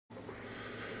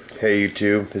Hey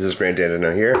YouTube, this is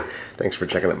Grandandino here. Thanks for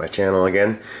checking out my channel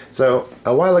again. So,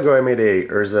 a while ago I made a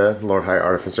Urza Lord High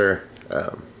Artificer,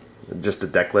 just a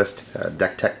deck list,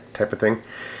 deck tech type of thing.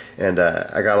 And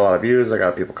I got a lot of views, I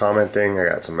got people commenting, I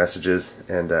got some messages,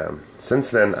 and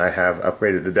since then I have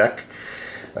upgraded the deck.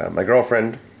 My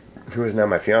girlfriend, who is now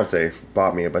my fiance,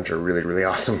 bought me a bunch of really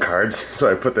awesome cards,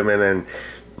 so I put them in, and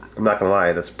I'm not gonna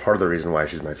lie, that's part of the reason why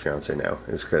she's my fiance now,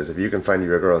 is because if you can find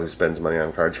you a girl who spends money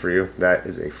on cards for you, that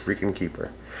is a freaking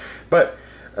keeper. But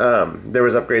there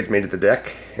was upgrades made to the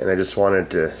deck, and I just wanted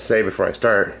to say before I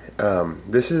start,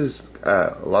 this is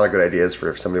a lot of good ideas for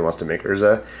if somebody wants to make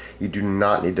Urza. You do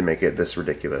not need to make it this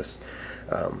ridiculous.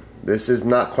 This is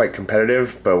not quite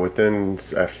competitive, but within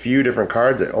a few different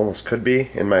cards it almost could be,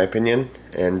 in my opinion.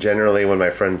 And generally when my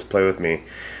friends play with me,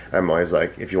 I'm always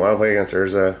like, if you want to play against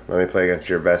Urza, let me play against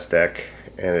your best deck,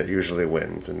 and it usually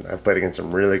wins. And I've played against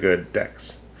some really good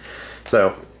decks.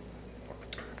 So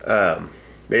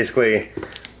basically,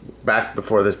 back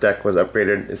before this deck was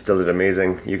upgraded, it still did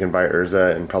amazing. You can buy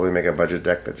Urza and probably make a budget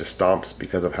deck that just stomps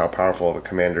because of how powerful of a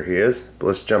commander he is. But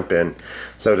let's jump in.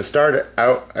 So to start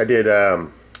out, I did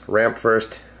ramp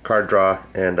first, card draw,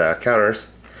 and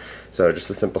counters. So just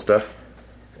the simple stuff.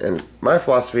 And my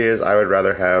philosophy is I would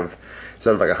rather have,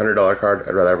 instead of like a $100 card,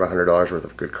 I'd rather have $100 worth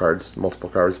of good cards, multiple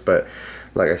cards. But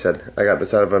like I said, I got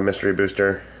this out of a mystery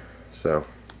booster. So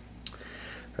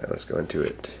alright, let's go into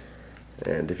it.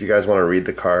 And if you guys want to read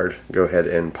the card, go ahead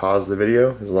and pause the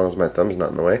video, as long as my thumb's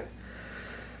not in the way.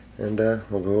 And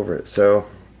we'll go over it. So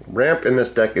ramp in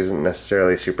this deck isn't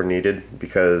necessarily super needed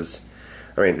because,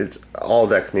 I mean, it's all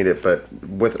decks need it, but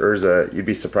with Urza, you'd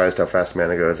be surprised how fast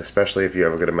mana goes, especially if you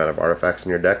have a good amount of artifacts in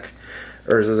your deck.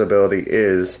 Urza's ability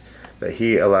is that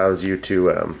he allows you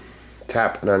to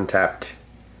tap an untapped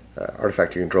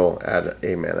artifact you control, add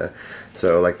a mana.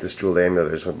 So like this Jeweled Amulet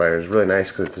I just went by, it was really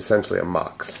nice because it's essentially a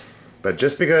Mox. But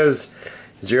just because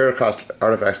zero cost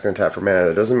artifacts can tap for mana,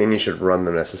 that doesn't mean you should run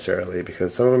them necessarily,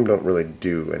 because some of them don't really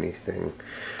do anything,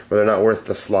 or they're not worth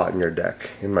the slot in your deck,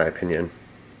 in my opinion.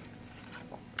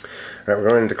 Alright, we're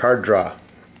going into card draw.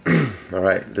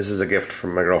 Alright, this is a gift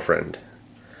from my girlfriend.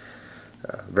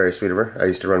 Very sweet of her. I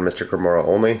used to run Mystic Remora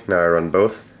only, now I run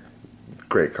both.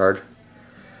 Great card.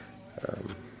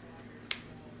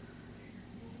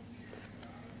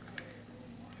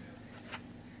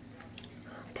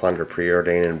 Ponder,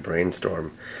 Preordain, and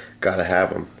Brainstorm. Gotta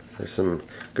have them. There's some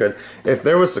good. If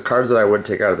there was the cards that I would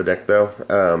take out of the deck, though,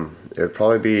 it would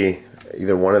probably be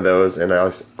either one of those, and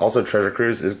also Treasure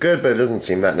Cruise is good, but it doesn't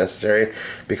seem that necessary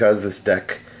because this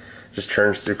deck just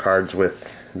churns through cards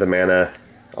with the mana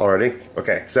already.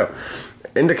 Okay, so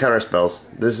into counter spells.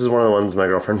 This is one of the ones my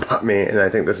girlfriend bought me, and I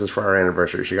think this is for our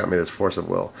anniversary. She got me this Force of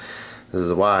Will. This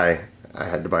is why I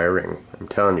had to buy a ring. I'm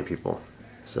telling you, people.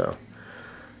 So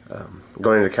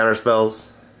going into counter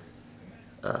spells,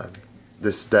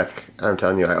 this deck, I'm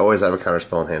telling you, I always have a counter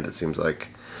spell in hand, it seems like.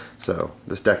 So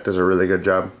this deck does a really good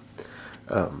job.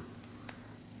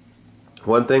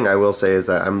 One thing I will say is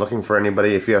that I'm looking for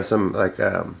anybody, if you have some like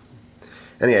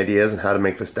any ideas on how to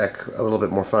make this deck a little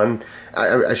bit more fun.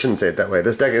 I shouldn't say it that way.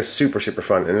 This deck is super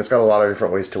fun, and it's got a lot of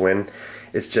different ways to win.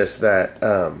 It's just that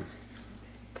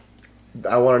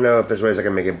I want to know if there's ways I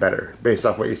can make it better based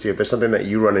off what you see. If there's something that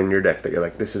you run in your deck that you're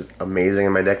like, this is amazing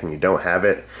in my deck, and you don't have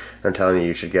it, I'm telling you,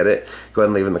 you should get it. Go ahead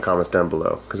and leave in the comments down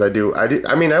below, because I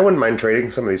mean, I wouldn't mind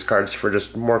trading some of these cards for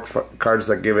just more cards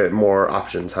that give it more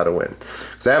options how to win.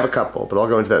 Because I have a couple, but I'll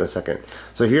go into that in a second.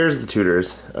 So here's the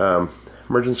tutors: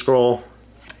 Emergent Scroll,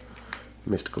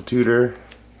 Mystical Tutor.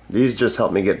 These just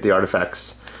help me get the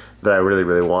artifacts that I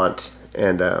really want.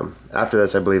 And after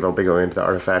this, I believe I'll be going into the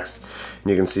artifacts,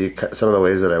 and you can see some of the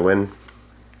ways that I win.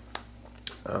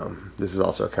 This is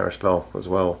also a counter spell as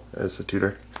well as the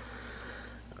tutor.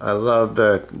 I love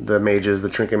the mages, the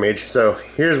Trinket Mage. So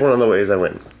here's one of the ways I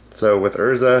win. So with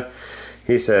Urza,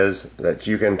 he says that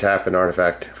you can tap an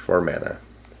artifact for mana.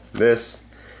 This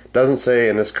doesn't say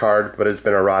in this card, but it's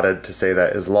been errated to say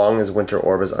that as long as Winter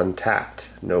Orb is untapped,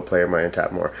 no player might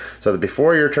untap more. So that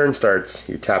before your turn starts,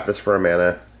 you tap this for a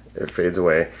mana, it fades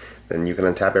away, then you can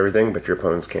untap everything, but your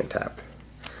opponents can't tap.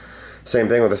 Same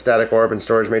thing with a Static Orb and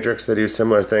Storage Matrix. They do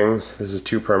similar things. This is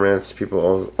 2 permanents.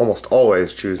 People almost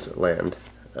always choose land.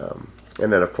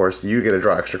 And then of course you get to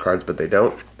draw extra cards, but they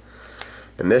don't.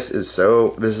 And this is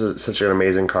such an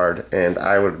amazing card, and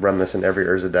I would run this in every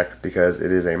Urza deck because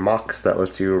it is a Mox that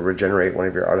lets you regenerate one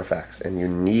of your artifacts, and you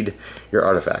need your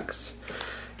artifacts.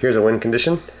 Here's a win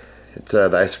condition. It's the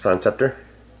Isochron Scepter.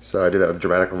 So I do that with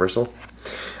Dramatic Reversal.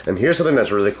 And here's something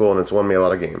that's really cool, and it's won me a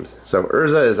lot of games. So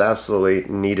Urza is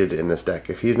absolutely needed in this deck.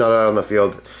 If he's not out on the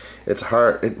field, It's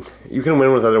hard. You can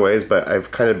win with other ways, but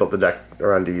I've kind of built the deck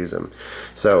around to use them.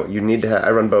 So you need to have,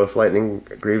 I run both Lightning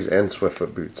Greaves and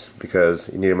Swiftfoot Boots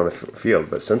because you need them on the field.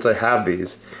 But since I have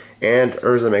these, and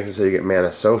Urza makes it so you get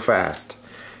mana so fast,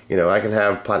 you know, I can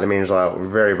have Platinum Angel out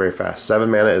very, very fast. 7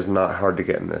 mana is not hard to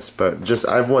get in this, but just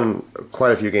I've won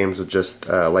quite a few games with just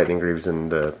Lightning Greaves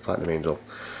and the Platinum Angel.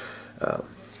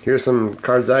 Here's some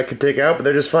cards that I could take out, but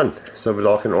they're just fun. So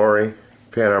Vidalcan Ori,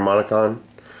 Panharmonicon,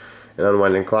 and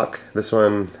Unwinding Clock. This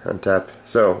one, untap.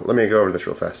 So let me go over this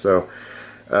real fast. So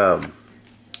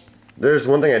there's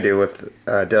one thing I do with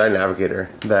Deadeye Navigator,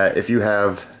 that if you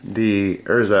have the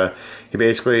Urza, he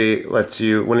basically lets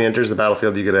you, when he enters the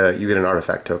battlefield, you get an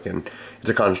artifact token. It's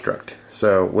a construct.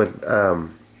 So with the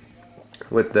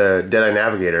Deadeye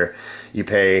Navigator, you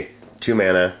pay 2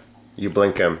 mana, you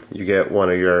blink him, you get one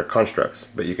of your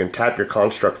constructs, but you can tap your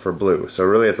construct for blue. So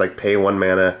really it's like pay 1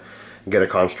 mana, get a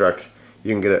construct.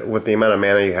 You can get it with the amount of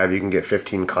mana you have, you can get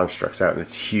 15 constructs out, and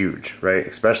it's huge, right?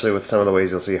 Especially with some of the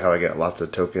ways you'll see how I get lots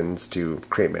of tokens to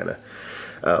create mana.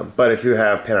 But if you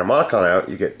have Panharmonicon out,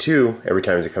 you get 2 every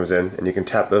time he comes in, and you can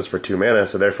tap those for 2 mana,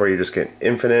 so therefore you just get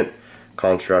infinite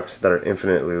constructs that are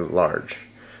infinitely large.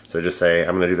 So just say,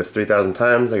 I'm going to do this 3,000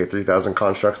 times, I get 3,000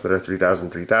 constructs that are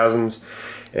 3,000 3,000s,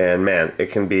 and man,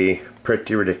 it can be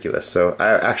pretty ridiculous. So I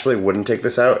actually wouldn't take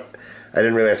this out. I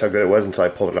didn't realize how good it was until I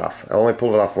pulled it off. I only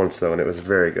pulled it off once though, and it was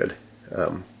very good.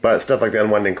 But stuff like the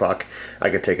Unwinding Clock, I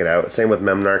could take it out. Same with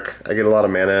Memnarch. I get a lot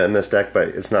of mana in this deck, but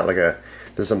it's not like this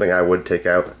is something I would take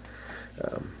out.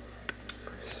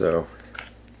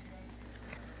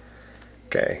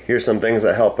 Okay, here's some things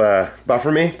that help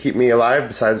buffer me, keep me alive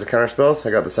besides the counter spells.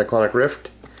 I got the Cyclonic Rift.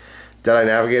 Deadeye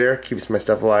Navigator keeps my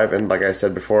stuff alive, and like I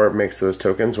said before, it makes those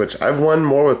tokens, which I've won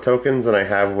more with tokens than I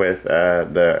have with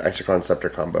the Isochron Scepter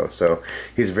combo, so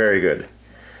he's very good.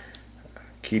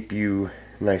 Keep you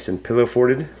nice and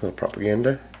pillow-forted, little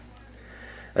propaganda.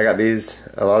 I got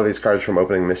a lot of these cards from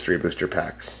opening mystery booster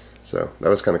packs, so that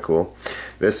was kind of cool.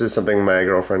 This is something my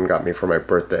girlfriend got me for my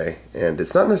birthday, and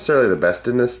it's not necessarily the best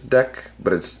in this deck,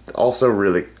 but it's also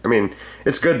really, I mean,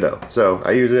 it's good though. So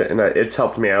I use it, and it's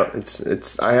helped me out.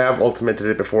 I have ultimated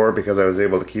it before because I was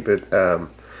able to keep it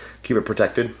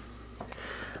protected.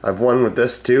 I've won with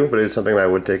this too, but it's something that I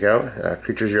would take out.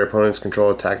 Creatures your opponents control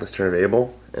attack this turn of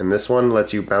Able, and this one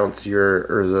lets you bounce your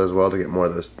Urza as well to get more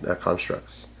of those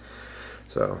constructs.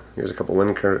 So here's a couple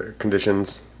win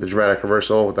conditions. The Dramatic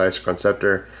Reversal with the Isochron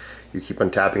Scepter. You keep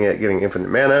on tapping it, getting infinite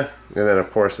mana, and then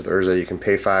of course with Urza you can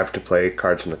pay 5 to play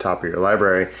cards from the top of your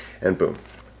library, and boom.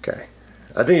 Okay.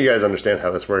 I think you guys understand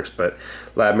how this works, but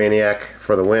Lab Maniac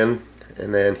for the win.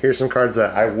 And then here's some cards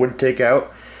that I would take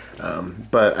out,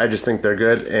 but I just think they're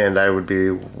good, and I would be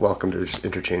welcome to just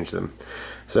interchange them.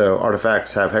 So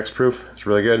Artifacts have hexproof. It's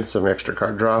really good. Some extra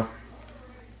card draw.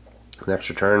 An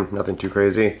extra turn, nothing too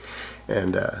crazy.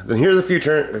 And then here's a few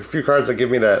cards that give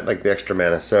me that, like the extra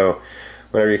mana. So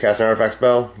whenever you cast an artifact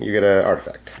spell, you get an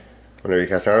artifact. Whenever you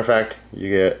cast an artifact, you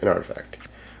get an artifact.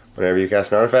 Whenever you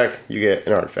cast an artifact, you get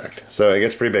an artifact. So it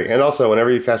gets pretty big. And also,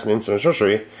 whenever you cast an instant or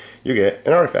sorcery, you get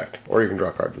an artifact. Or you can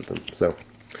draw cards with them. So,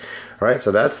 alright,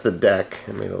 so that's the deck.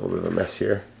 I made a little bit of a mess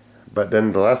here. But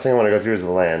then the last thing I want to go through is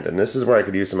the land. And this is where I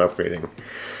could use some upgrading.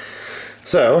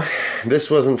 So, this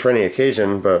wasn't for any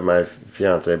occasion, but my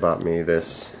fiance bought me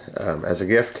this as a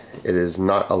gift. It is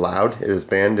not allowed. It is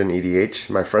banned in EDH.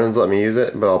 My friends let me use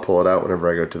it, but I'll pull it out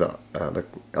whenever I go to the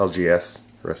LGS.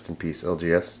 Rest in peace,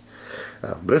 LGS.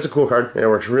 But it's a cool card, and it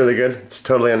works really good. It's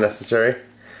totally unnecessary.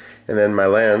 And then my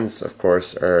lands, of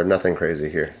course, are nothing crazy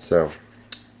here. So,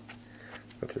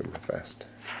 go through them fast.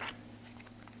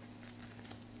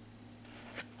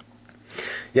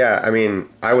 Yeah, I mean,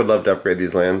 I would love to upgrade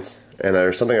these lands. And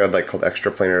there's something I would like called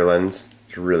Extra Planar Lens.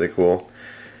 It's really cool.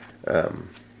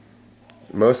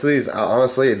 Most of these,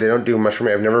 honestly, they don't do much for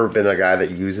me. I've never been a guy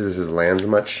that uses his lands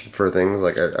much for things.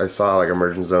 Like I saw like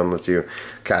Emergent Zone lets you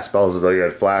cast spells as though you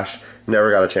had Flash.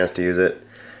 Never got a chance to use it.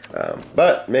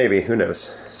 But maybe, who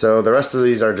knows. So the rest of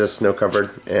these are just snow covered,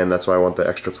 and that's why I want the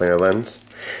Extra Planar Lens.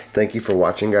 Thank you for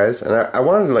watching, guys. And I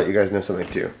wanted to let you guys know something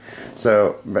too.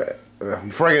 So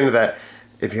before I get into that,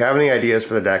 if you have any ideas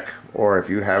for the deck, or if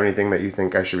you have anything that you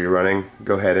think I should be running,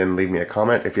 go ahead and leave me a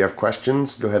comment. If you have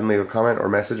questions, go ahead and leave a comment or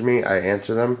message me. I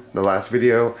answer them. The last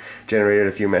video generated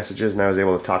a few messages, and I was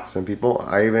able to talk to some people.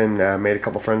 I even made a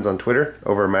couple friends on Twitter,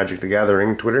 over Magic the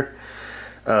Gathering Twitter.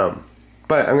 But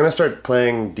I'm going to start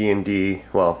playing D&D.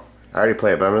 Well, I already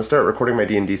play it, but I'm going to start recording my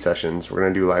D&D sessions. We're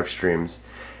going to do live streams.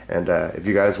 And if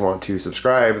you guys want to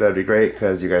subscribe, that would be great,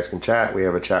 because you guys can chat. We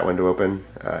have a chat window open.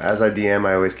 As I DM,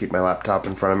 I always keep my laptop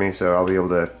in front of me, so I'll be able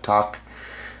to talk.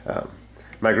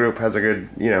 my group has a good,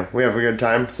 we have a good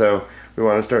time, so we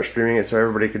want to start streaming it so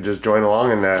everybody could just join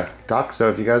along and talk. So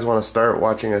if you guys want to start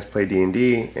watching us play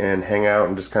D&D and hang out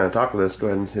and just kind of talk with us, go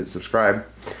ahead and hit subscribe.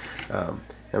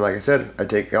 And like I said, I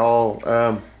take all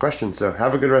questions. So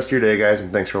have a good rest of your day, guys,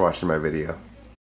 and thanks for watching my video.